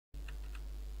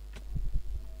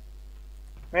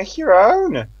Make your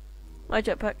own. My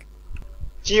jetpack.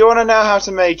 Do you want to know how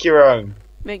to make your own?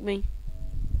 Make me.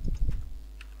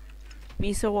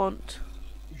 Me so want.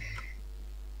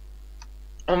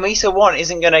 Well, Misa 1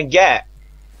 isn't gonna get.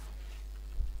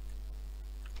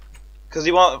 Because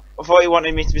I thought he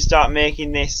wanted me to start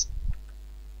making this.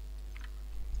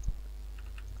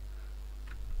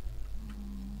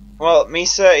 Well,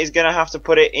 Misa is gonna have to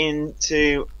put it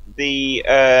into the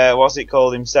what's it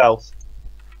called himself.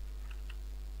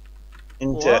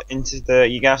 Into the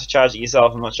you're gonna have to charge it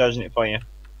yourself. I'm not charging it for you.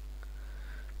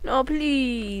 No,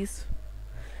 please.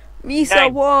 Me so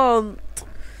want.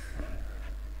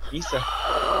 Misa.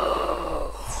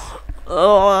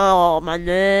 Oh, my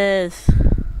nose.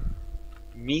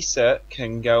 Misa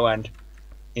can go and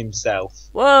himself.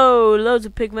 Whoa, loads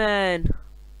of pigmen.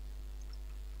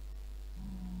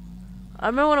 I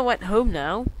remember when I went home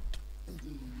now.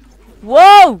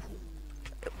 Whoa!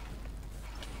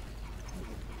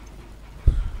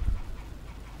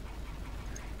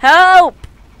 Help!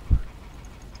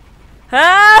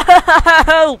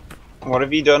 Help! What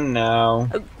have you done now?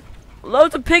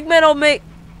 Loads of pigmen on me.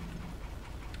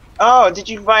 Oh, did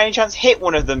you by any chance hit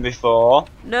one of them before?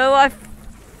 No, I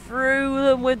threw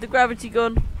them with the gravity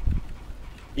gun.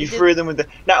 You threw them with the...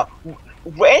 Now,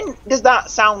 when does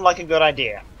that sound like a good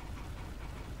idea?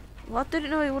 Well, I didn't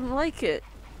know he wouldn't like it.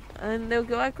 And they'll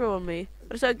go aggro on me.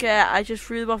 But it's okay, I just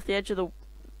threw them off the edge of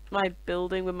my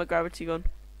building with my gravity gun.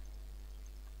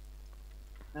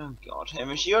 Oh god,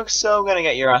 Hamish, you're so gonna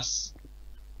get your ass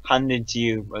handed to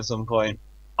you at some point.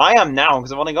 I am now,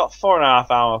 because I've only got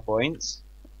 4.5 hour points.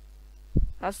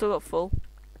 I've still got full.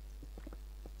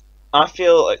 I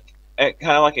feel like, kind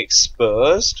of like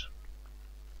exposed.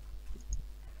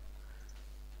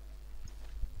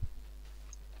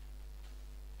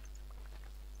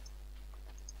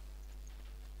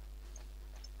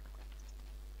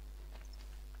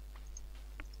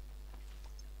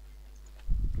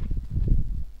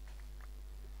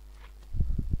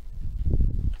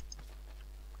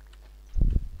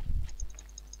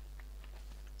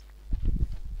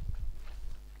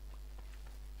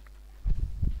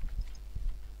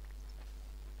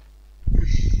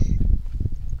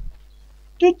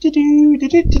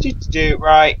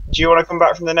 Right, do you want to come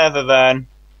back from the nether then?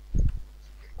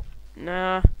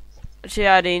 Nah. Actually,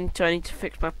 I need to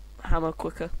fix my hammer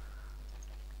quicker.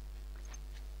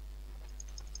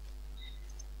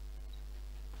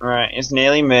 Right, it's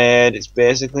nearly made, it's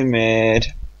basically made.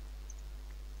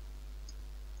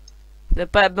 They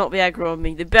better not be aggro on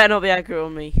me. They better not be aggro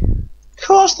on me. Of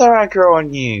course they're aggro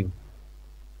on you.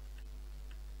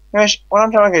 Hamish, what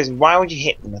I'm trying to is, why would you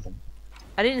hit one of them?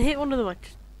 I didn't hit one of them.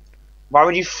 Why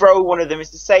would you throw one of them? It's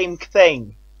the same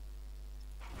thing.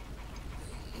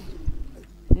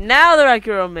 Now they're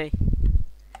aggro on me.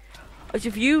 Which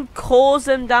if you cause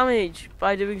them damage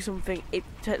by doing something, it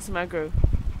sets them aggro.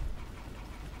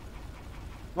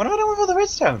 What have I done with all the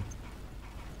redstone?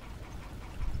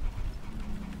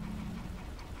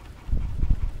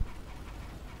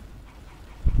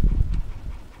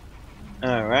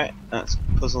 Alright, that's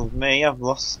puzzled me. I've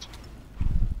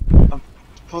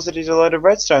deposited a load of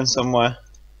redstone somewhere.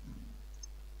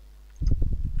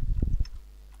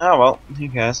 Oh well, who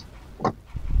cares? Did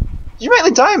you make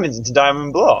the diamonds into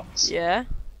diamond blocks? Yeah.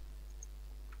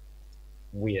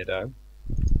 Weirdo.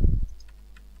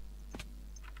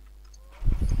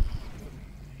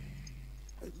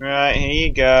 Right, here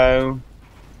you go.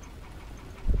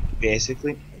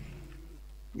 Basically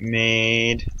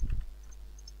made.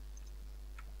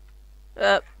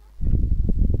 I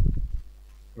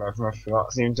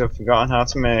seem to have forgotten how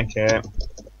to make it.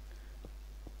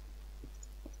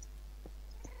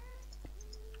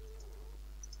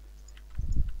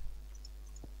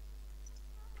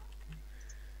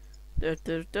 There's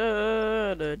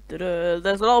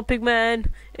a lot of pigmen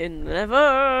in the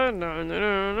nether. No, no,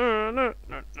 no, no, no,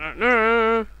 no, no,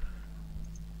 no.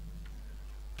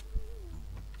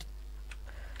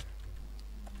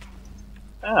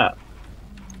 Ah.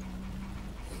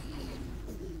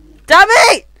 Damn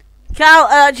it! Cal,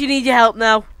 I actually need your help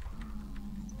now.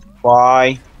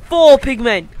 Why? 4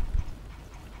 pigmen.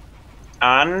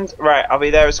 And, right, I'll be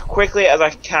there as quickly as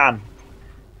I can.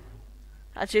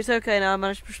 Actually, it's okay now. I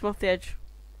managed to push them off the edge.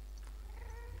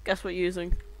 Guess what you're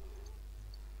using?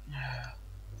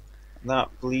 That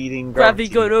bleeding Gravity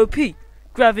gun OP.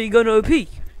 Gravity gun OP.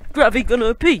 Gravity gun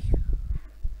OP.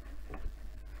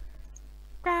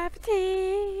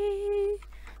 Gravity.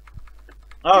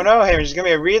 Oh no, Hamish, it's gonna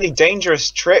be a really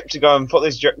dangerous trip to go and put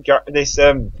this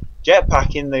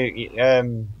jetpack in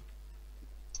the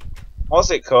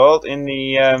what's it called, in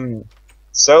the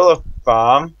solar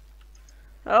farm.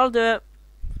 I'll do it.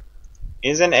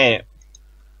 Isn't it?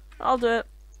 I'll do it.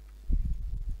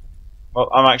 Well,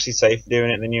 I'm actually safer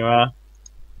doing it than you are.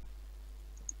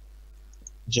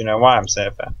 Do you know why I'm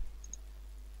safer?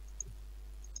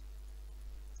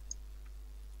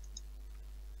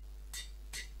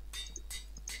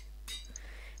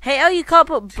 Hey, oh, you can't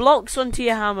put blocks onto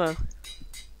your hammer.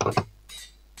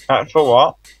 For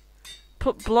what?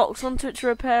 Put blocks onto it to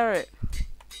repair it.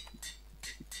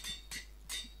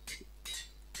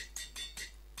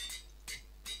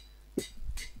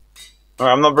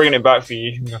 Alright, I'm not bringing it back for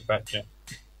you. You can go fetch it.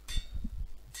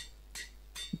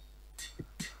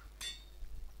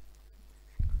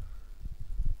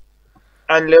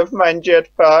 I love my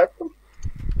jetpack.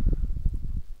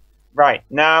 Right,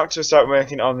 now to start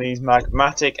working on these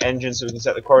magmatic engines so we can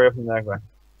set the quarry up in the ground.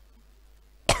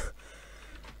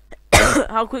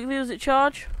 How quickly does it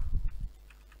charge?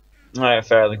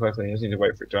 Fairly quickly. I just need to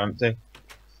wait for it to empty.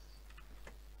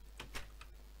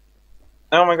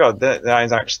 Oh my god, that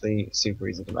is actually super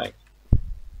easy to make.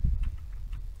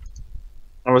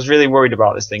 I was really worried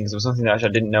about this thing because it was something that actually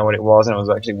I didn't know what it was, and I was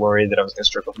actually worried that I was going to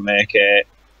struggle to make it.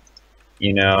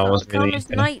 You know, I was really. It's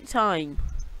night time.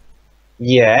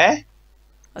 Yeah.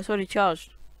 That's already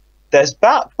charged. There's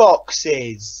bat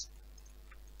boxes.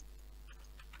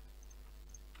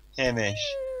 Hamish.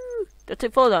 Do I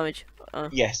take fall damage?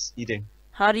 Yes, you do.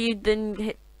 How do you then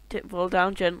hit it fall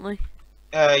down gently?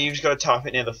 You just got to tap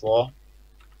it near the floor.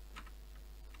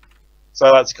 So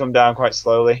I like to come down quite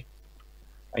slowly.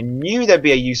 I knew there'd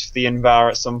be a use for the invar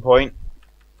at some point.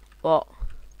 What?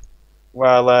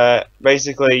 Well,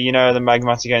 basically, you know the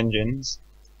magmatic engines.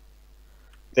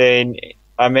 Then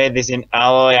I made this in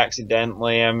alloy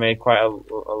accidentally. I made quite a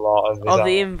lot of this. Oh, the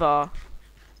alloy. invar.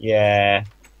 Yeah,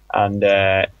 and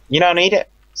you don't need it,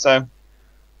 so.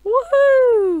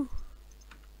 Woohoo!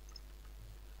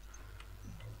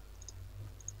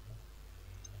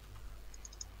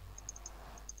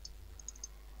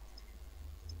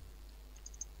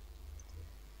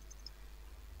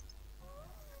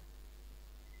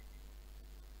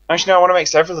 Actually, no, I want to make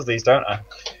several of these, don't I?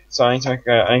 So I need to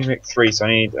make 3. So I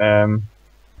need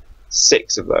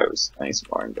 6 of those. I need some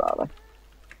more invar.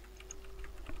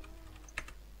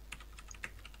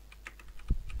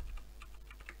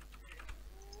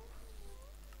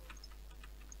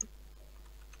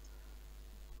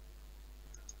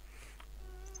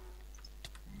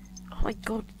 Oh my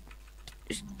god.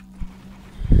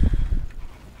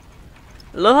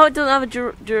 I love how it doesn't have a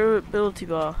durability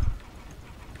bar.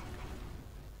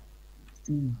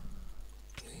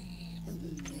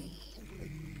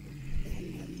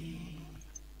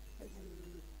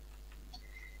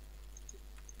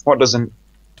 What doesn't?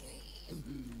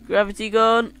 Gravity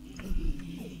gun.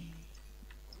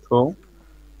 Cool.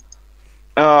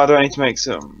 Oh, do I need to make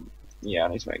some? Yeah, I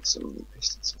need to make some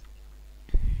pistons.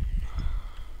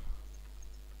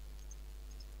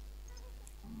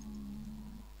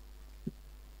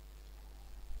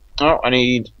 Oh, I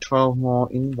need 12 more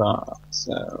invar,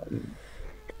 so.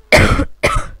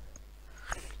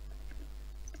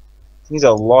 These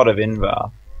are a lot of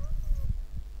invar.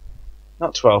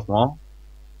 Not 12 more.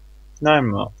 9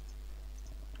 more.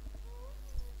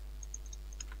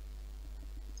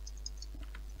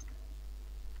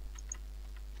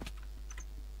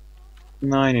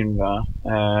 Nine invar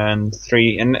and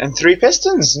 3 and 3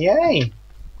 pistons. Yay!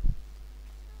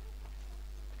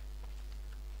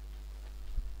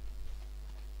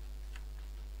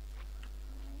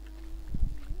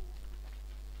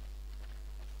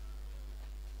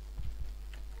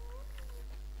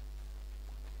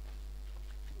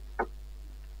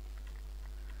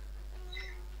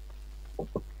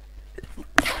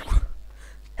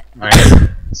 Right,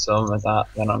 some of that,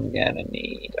 then I'm gonna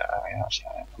need. I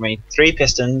made 3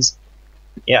 pistons.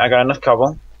 Yeah, I got enough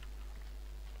cobble.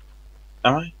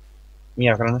 Am I?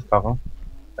 Yeah, I've got enough cobble.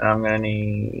 And I'm gonna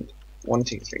need 1,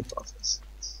 2, 3, 4, 5,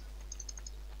 6.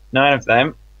 9 of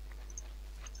them.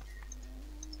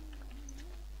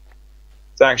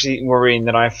 It's actually worrying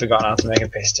that I've forgotten how to make a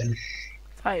piston.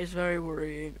 That is very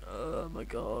worrying. Oh my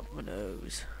god, my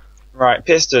nose. Right,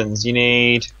 pistons. You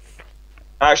need.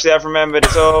 Actually, I've remembered.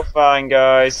 It's all fine,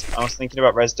 guys. I was thinking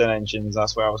about redstone engines.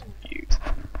 That's where I was confused.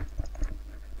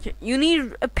 You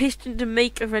need a piston to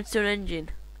make a redstone engine.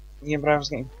 Yeah, but I was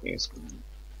getting confused.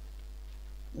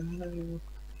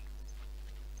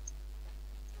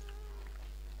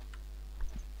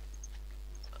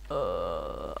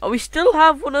 We still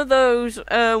have one of those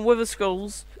wither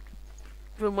skulls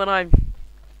from when I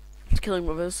was killing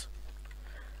withers.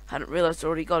 Hadn't realised I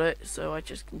already got it, so I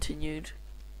just continued.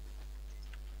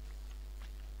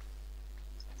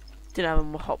 Didn't have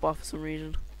a hotbar for some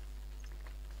reason.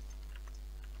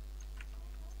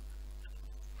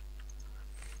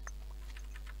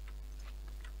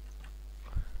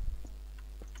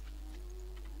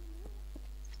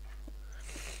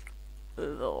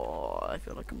 Oh, I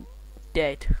feel like I'm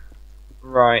dead.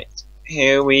 Right,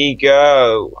 here we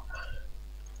go.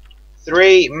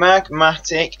 3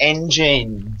 magmatic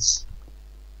engines.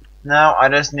 Now I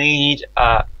just need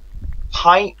a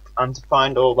pipe and to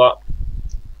find all that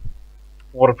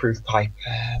waterproof pipe.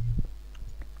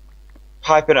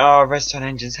 Pipe and redstone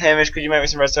engines. Hamish, could you make me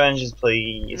some redstone engines,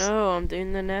 please? No, I'm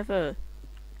doing the nether.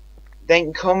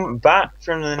 Then come back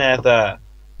from the nether.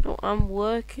 No, I'm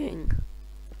working.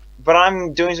 But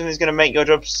I'm doing something that's going to make your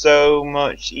job so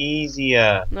much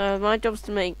easier. No, my job's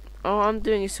to make... All I'm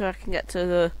doing is so I can get to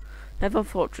the nether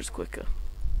fortress quicker.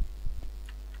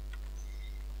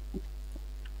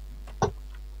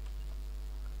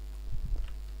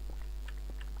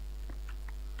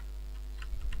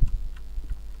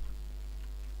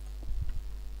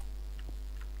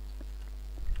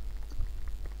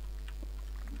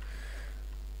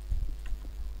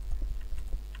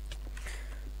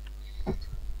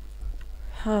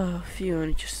 Oh, phew,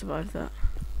 only just survived that.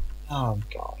 Oh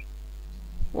god.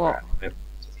 What? Right,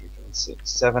 3, 4, 6,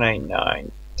 7, 8,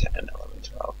 9, 10, 11,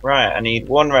 12. Right, I need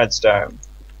 1 redstone.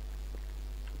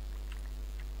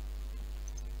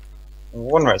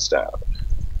 1 redstone.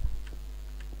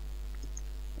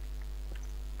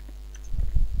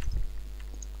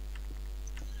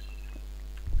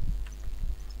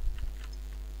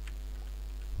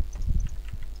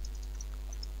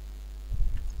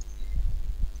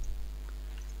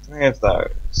 Three of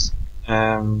those.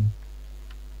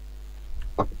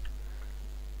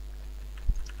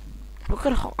 What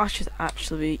could hot ashes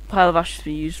actually pile of ashes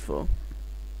be used for?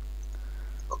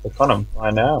 Click on them.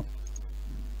 I know.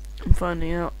 I'm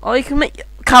finding out. Oh, you can make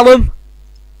Callum.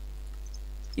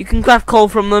 You can craft coal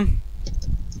from them.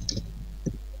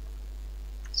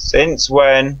 Since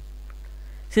when?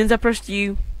 Since I pressed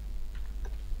U.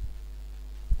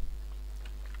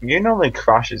 You normally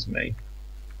crashes me.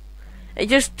 It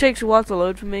just takes a while to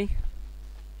load for me.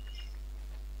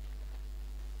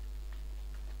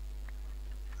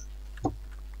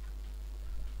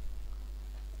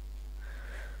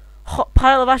 Hot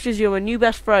pile of ashes, you're my new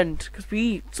best friend. Because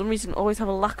we, for some reason, always have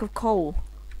a lack of coal.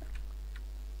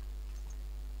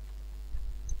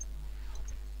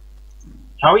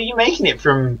 How are you making it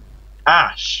from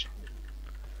ash?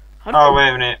 I don't Oh, know. wait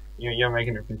a minute. You're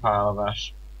making it from pile of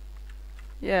ash.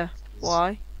 Yeah.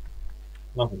 Why?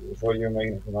 Nothing. I thought you were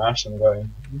making it from ash. I'm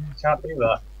going, you can't do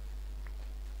that.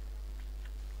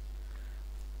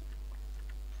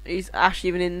 Is Ash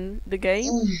even in the game?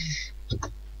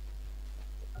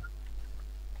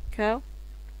 Cal?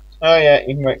 Oh, yeah,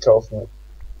 you can make coal from it.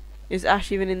 Is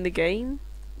Ash even in the game?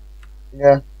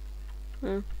 Yeah.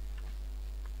 Hmm.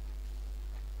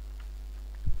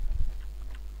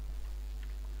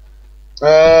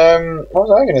 What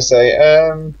was I going to say?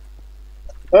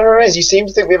 No, you seem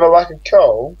to think we have a lack of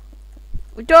coal.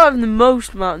 We don't have the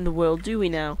most amount in the world, do we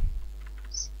now?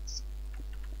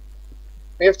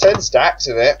 We have 10 stacks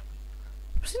of it,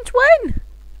 Since when?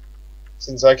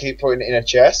 since I keep putting it in a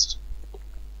chest. You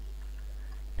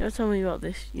never told me about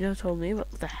this. You never told me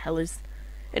what the hell is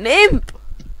an imp?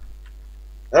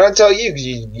 I don't tell you because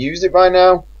you've used it by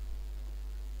now.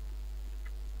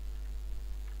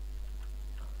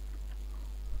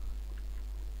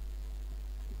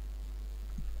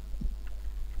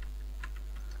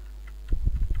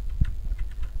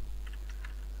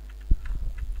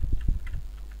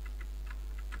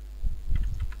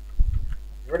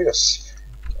 You've already got.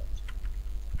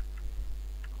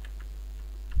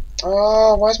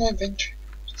 Oh, why is my inventory?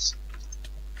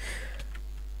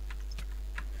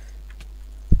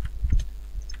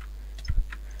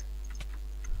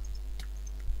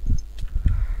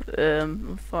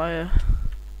 Fire.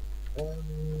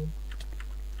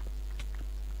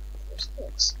 What's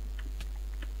next?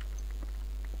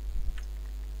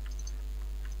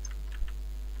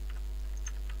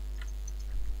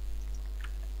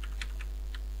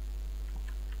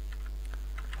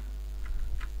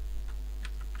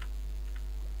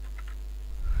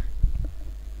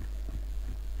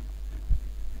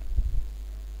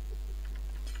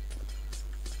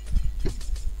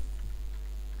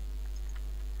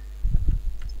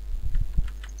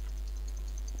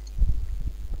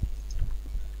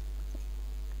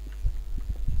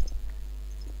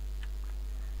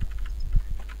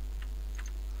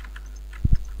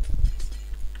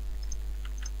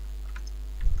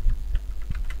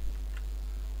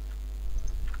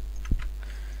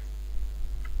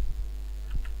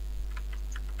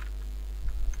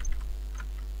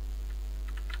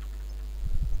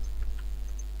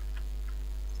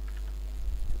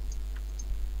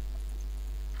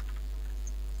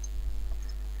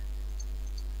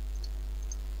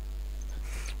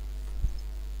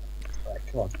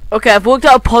 Come on. Okay, I've worked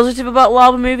out a positive about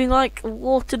lava moving like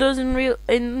water does in the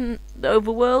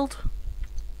overworld.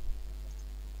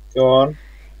 Go on.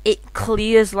 It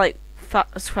clears like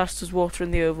as fast as water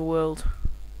in the overworld.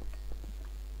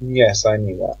 Yes, I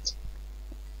knew that.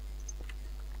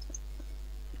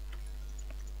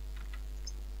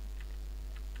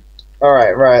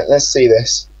 Alright, right, let's see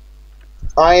this.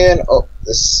 Iron up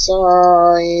the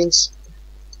sides.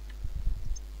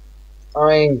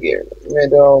 Iron gear in the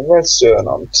middle. Redstone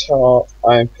on top.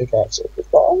 Iron pickaxe at the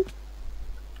bottom.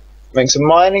 Makes a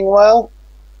mining well.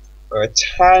 Or a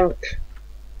tank.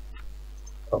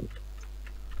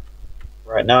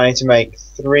 Right, now I need to make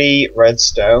 3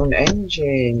 redstone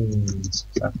engines.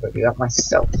 So I've got to do that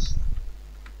myself.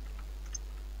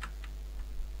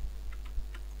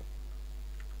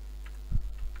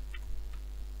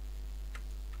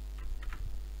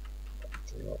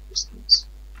 Distance.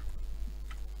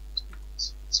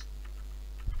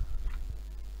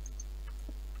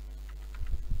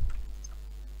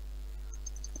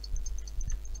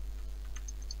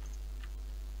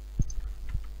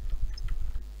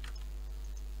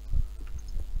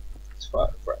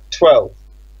 Right, 12.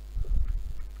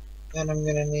 Then I'm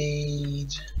gonna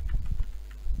need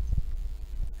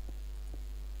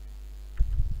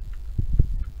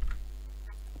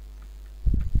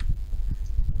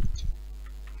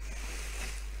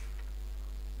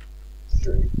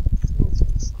 3, 4, 5,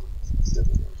 6,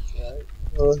 7, 8, 9,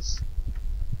 plus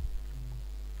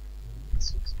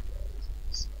 6, 5,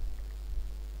 7.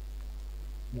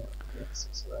 No,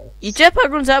 6, 5. Your jetpack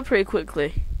runs out pretty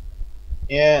quickly.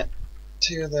 Yeah,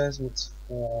 2 of those makes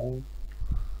 4.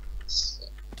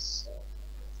 6, 7,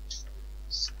 8,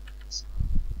 6.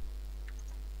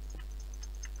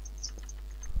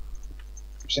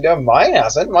 Actually, no, mine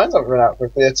hasn't. Mine's not run out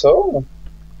quickly at all.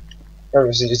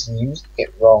 Obviously, just used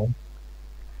it wrong.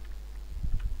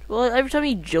 Well, every time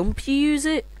you jump, you use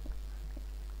it.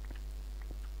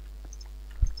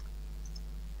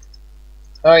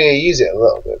 Oh yeah, use it a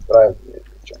little bit, but I haven't used it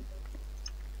jump.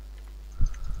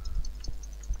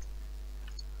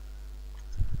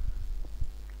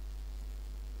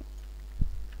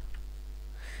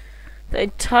 The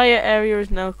entire area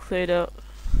is now cleared out.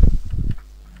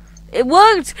 It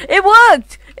worked! It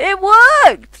worked! It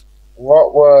worked!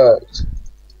 What worked?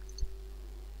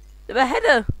 The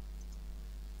header.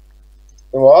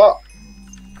 The what?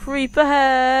 Creep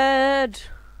ahead.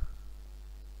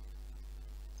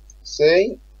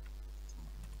 See?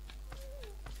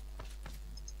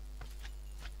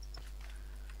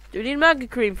 Do we need magma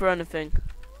cream for anything?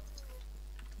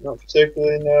 Not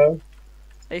particularly, no.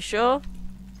 Are you sure?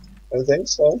 I don't think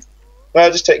so. No,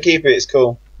 just keep it, it's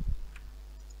cool.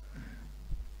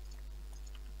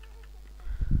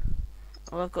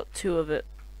 Oh, I've got 2 of it.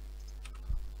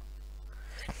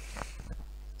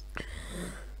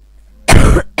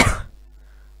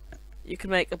 You can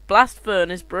make a blast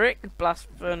furnace brick,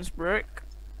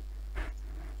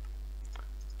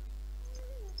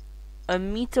 a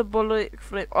metabolic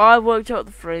flame. Oh, I worked out what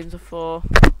the frames are for.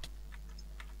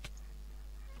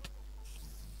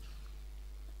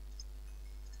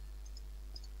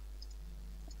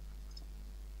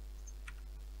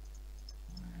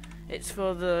 It's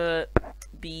for the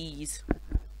bees.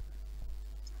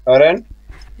 Pardon?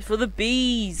 It's for the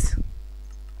bees.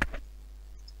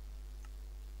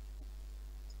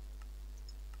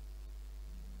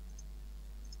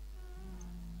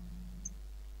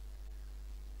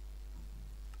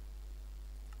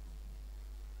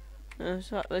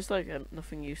 There's like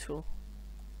nothing useful.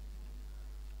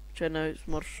 Which I know it's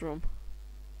mushroom.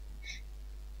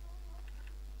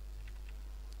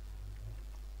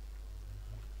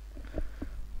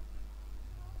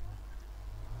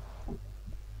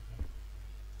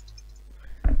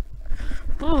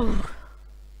 Oh,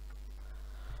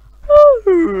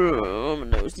 my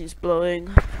nose needs blowing.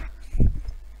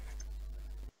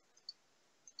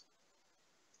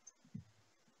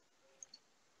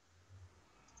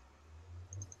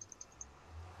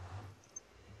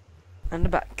 And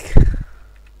back.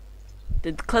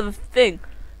 Did the clever thing.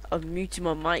 I was muting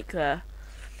my mic there,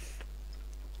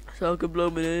 so I could blow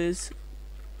my nose.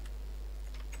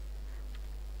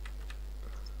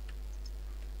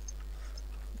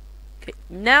 Okay,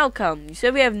 now come. You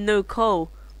said we have no coal.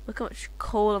 Look how much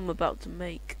coal I'm about to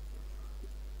make.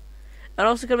 I'm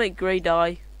also gonna make grey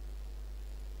dye.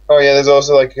 Oh yeah, there's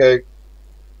also like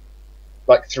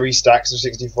 3 stacks of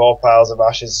 64 piles of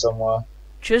ashes somewhere.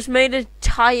 Just made a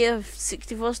entire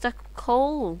 64 stack of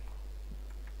coal.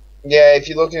 Yeah, if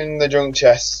you look in the junk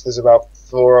chests, there's about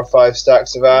 4 or 5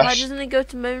 stacks of ash. Why doesn't it go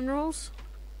to minerals?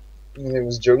 And it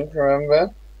was junk,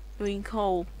 remember? I mean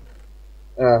coal.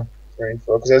 Oh, 3,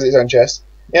 4, because it has its own chest.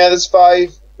 Yeah, there's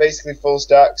 5 basically full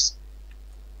stacks.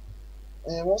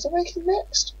 And what's I making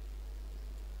next?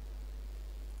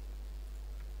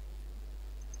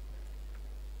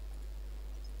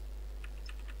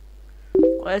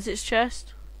 Where's its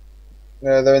chest?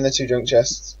 No, they're in the 2 junk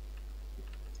chests.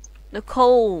 The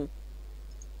coal.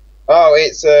 Oh,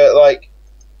 it's like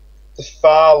the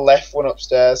far left one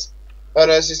upstairs. Oh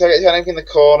no, it's like kind of in the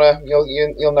corner.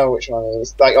 You'll know which one it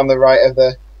is. Like on the right of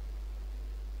the.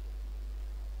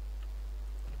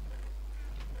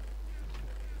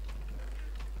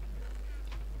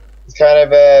 It's kind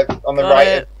of on the Got right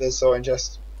it. of the sorting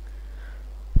chest.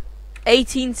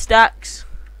 18 stacks.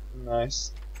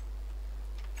 Nice.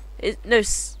 No,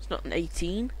 it's not an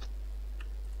 18.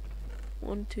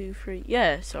 1, 2, 3.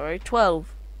 Yeah, sorry,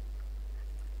 12.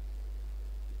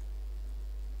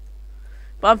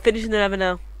 But I'm finishing the nether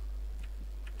now.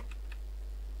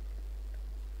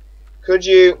 Could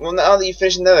you? Well, now that you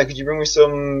finished the nether, could you bring me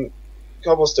some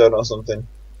cobblestone or something?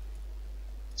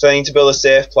 So I need to build a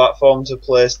safe platform to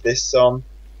place this on.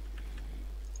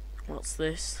 What's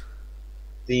this?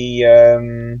 The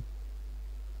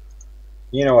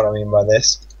you know what I mean by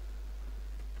this.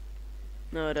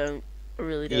 No, I don't. I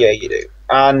really don't. Yeah, you do.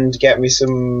 And get me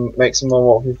make some more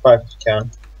waterproof pipe if you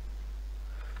can.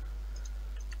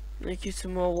 Make you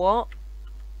some more what?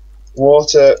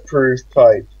 Waterproof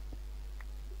pipe.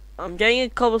 I'm getting a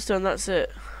cobblestone, that's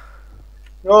it.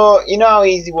 No, you know how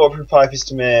easy waterproof pipe is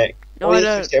to make. No, All I you have to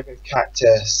do don't. is get a bit of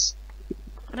cactus.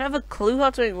 I don't have a clue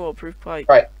how to make waterproof pipe.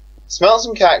 Right. Smelt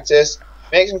some cactus,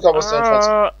 make some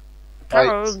cobblestone.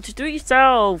 Karen, just do it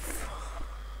yourself.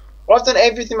 Well, I've done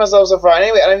everything myself so far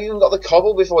anyway, and I've even got the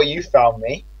cobble before you found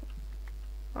me.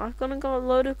 I've gonna got a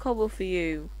load of cobble for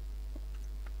you.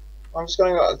 I'm just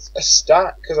going to get a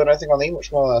stack, because I don't think I'll need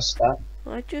much more than a stack.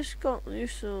 I just got you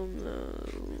some though.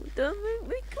 Don't make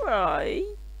me cry.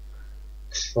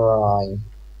 Cry.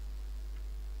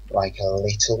 Like a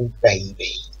little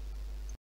baby.